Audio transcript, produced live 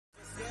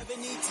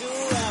You're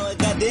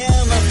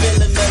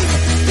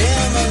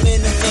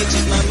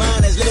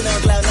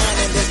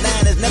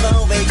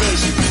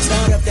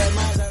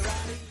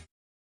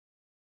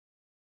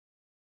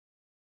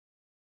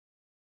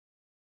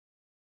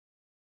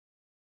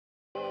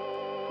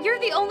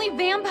the only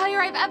vampire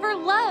I've ever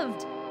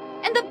loved.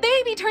 And the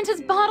baby turns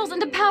his bottles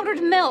into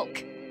powdered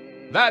milk.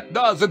 That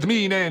doesn't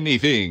mean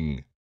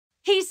anything.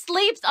 He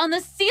sleeps on the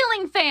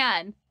ceiling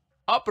fan.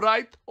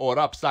 Upright or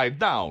upside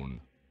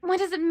down? What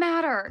does it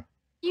matter?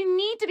 You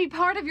need to be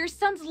part of your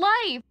son's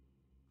life.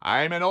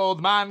 I'm an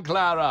old man,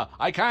 Clara.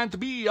 I can't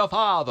be a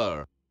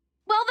father.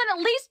 Well, then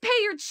at least pay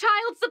your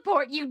child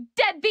support, you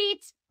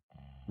deadbeat!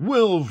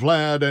 Will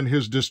Vlad and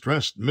his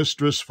distressed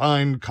mistress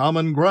find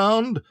common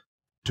ground?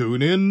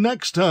 Tune in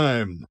next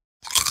time.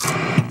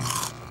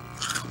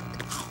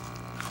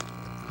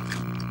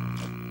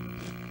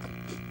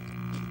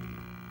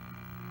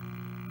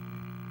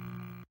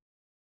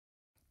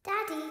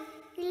 Daddy,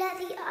 you let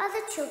the other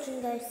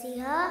children go see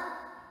her.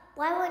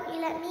 Why won't you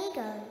let me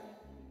go?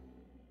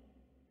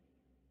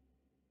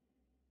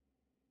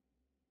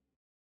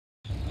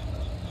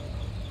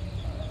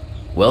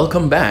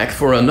 Welcome back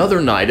for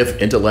another night of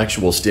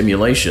intellectual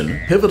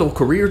stimulation, pivotal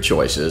career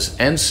choices,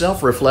 and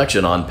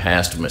self-reflection on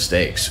past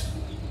mistakes.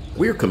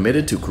 We're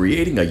committed to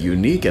creating a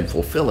unique and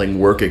fulfilling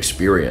work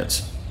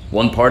experience.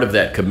 One part of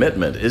that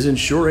commitment is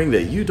ensuring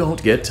that you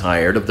don't get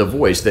tired of the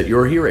voice that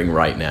you're hearing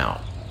right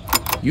now.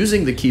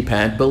 Using the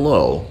keypad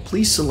below,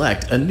 please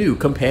select a new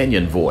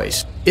companion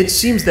voice. It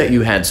seems that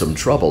you had some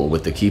trouble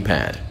with the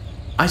keypad.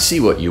 I see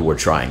what you were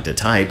trying to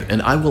type,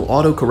 and I will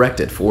auto-correct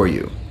it for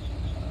you.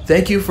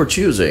 Thank you for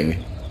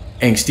choosing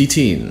Angsty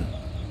Teen.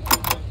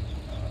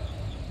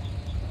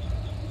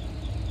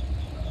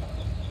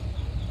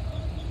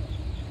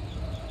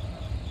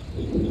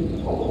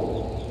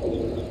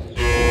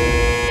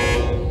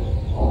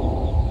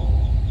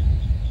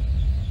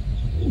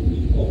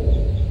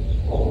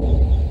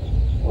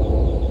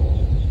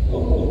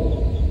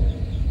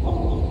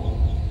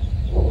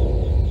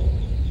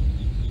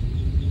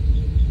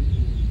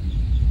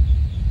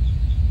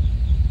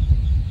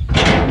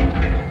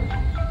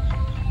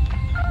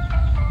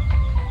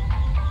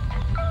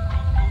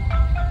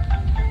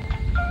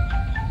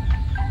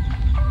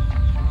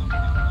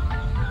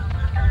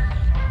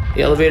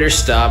 The elevator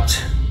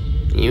stopped.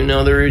 You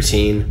know the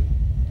routine.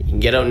 You can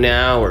get out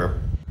now or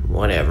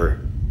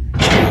whatever.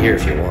 Stay here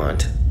if you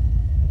want.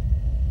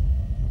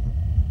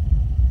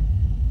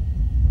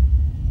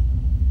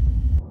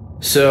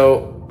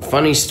 So,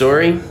 funny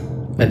story.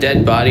 A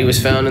dead body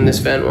was found in this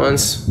vent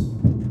once.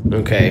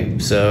 Okay,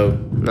 so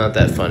not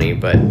that funny,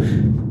 but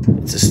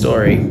it's a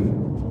story.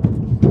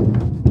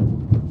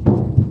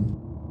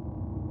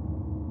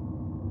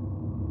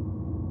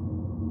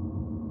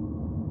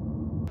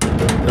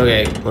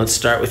 Okay, let's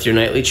start with your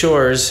nightly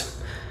chores.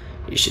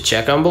 You should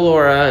check on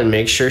Ballora and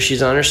make sure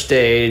she's on her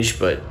stage,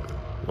 but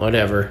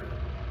whatever.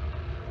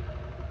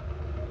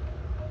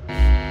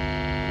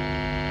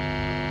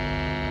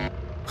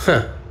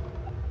 Huh.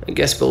 I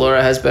guess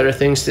Ballora has better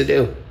things to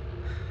do.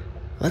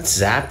 Let's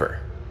zap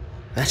her.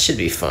 That should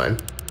be fun.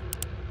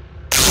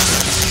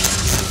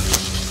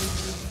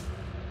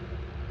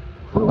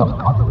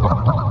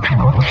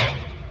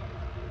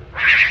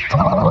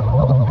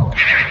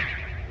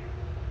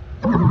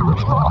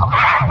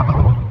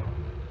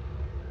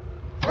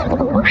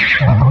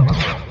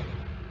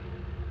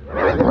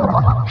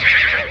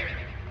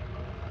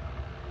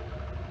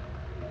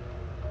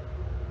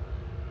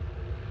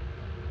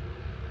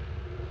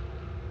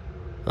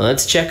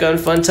 Let's check on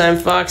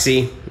Funtime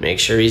Foxy. Make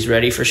sure he's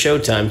ready for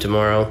showtime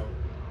tomorrow.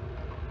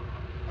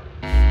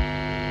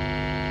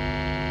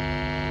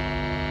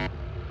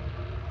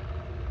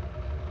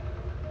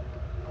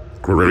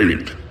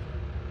 Great.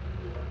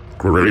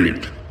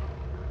 Great.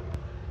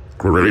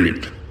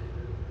 Great.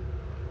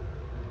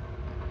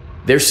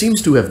 There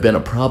seems to have been a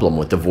problem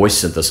with the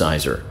voice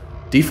synthesizer.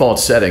 Default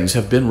settings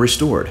have been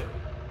restored.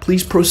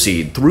 Please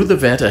proceed through the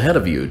vent ahead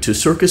of you to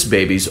Circus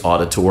Baby's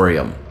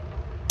auditorium.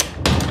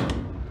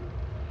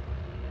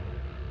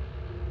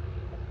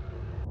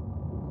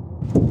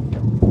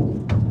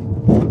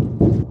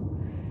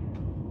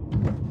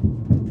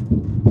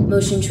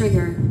 Motion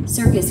trigger.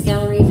 Circus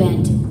gallery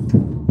vent.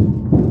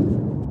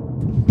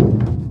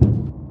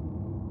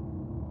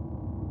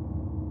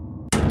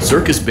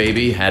 Circus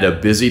Baby had a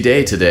busy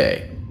day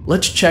today.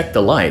 Let's check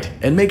the light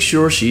and make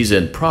sure she's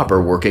in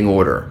proper working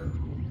order.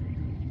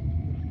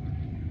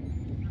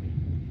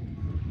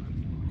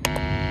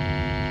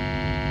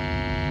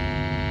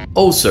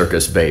 Oh,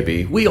 Circus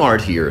Baby, we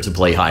aren't here to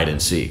play hide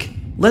and seek.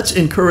 Let's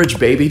encourage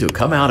Baby to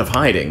come out of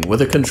hiding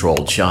with a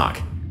controlled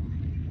shock.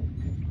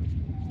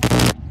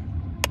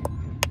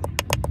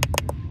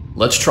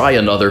 Let's try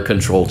another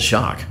controlled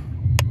shock.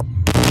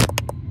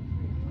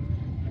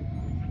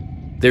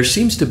 There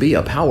seems to be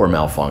a power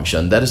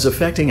malfunction that is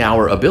affecting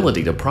our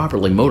ability to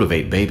properly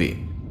motivate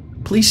Baby.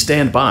 Please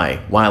stand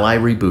by while I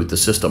reboot the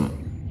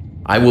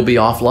system. I will be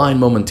offline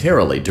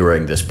momentarily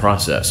during this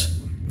process.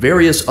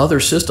 Various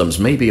other systems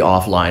may be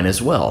offline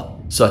as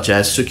well, such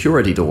as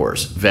security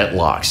doors, vent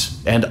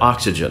locks, and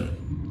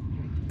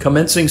oxygen.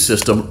 Commencing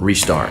system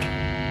restart.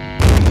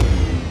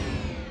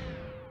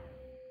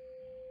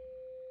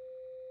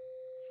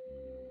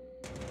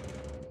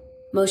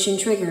 Motion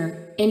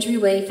trigger.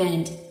 Entryway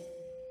vent.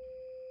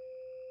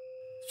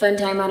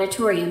 Funtime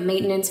Auditorium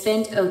maintenance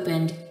vent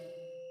opened.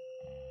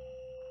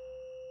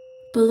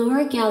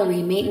 Ballora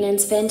Gallery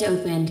maintenance vent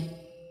opened.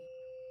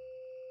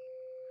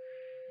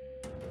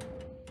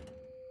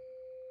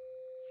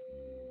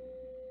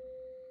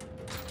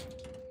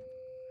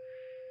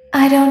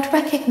 I don't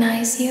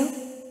recognize you.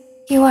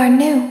 You are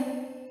new.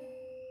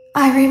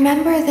 I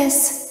remember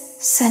this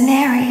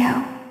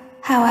scenario,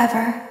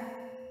 however.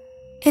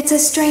 It's a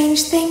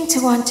strange thing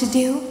to want to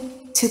do,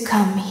 to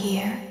come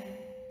here.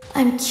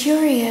 I'm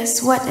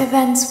curious what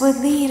events would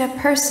lead a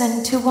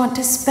person to want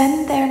to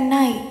spend their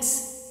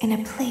nights in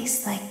a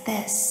place like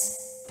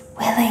this,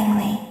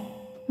 willingly.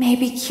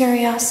 Maybe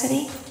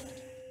curiosity,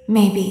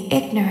 maybe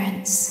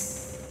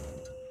ignorance.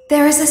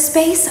 There is a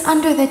space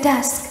under the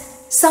desk.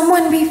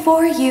 Someone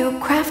before you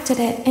crafted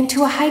it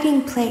into a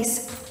hiding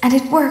place, and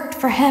it worked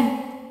for him.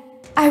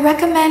 I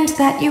recommend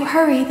that you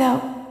hurry,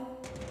 though.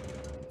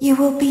 You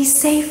will be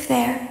safe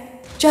there.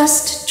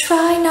 Just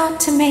try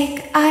not to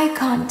make eye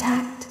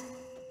contact.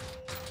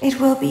 It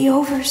will be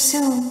over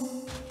soon.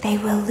 They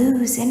will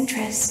lose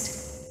interest.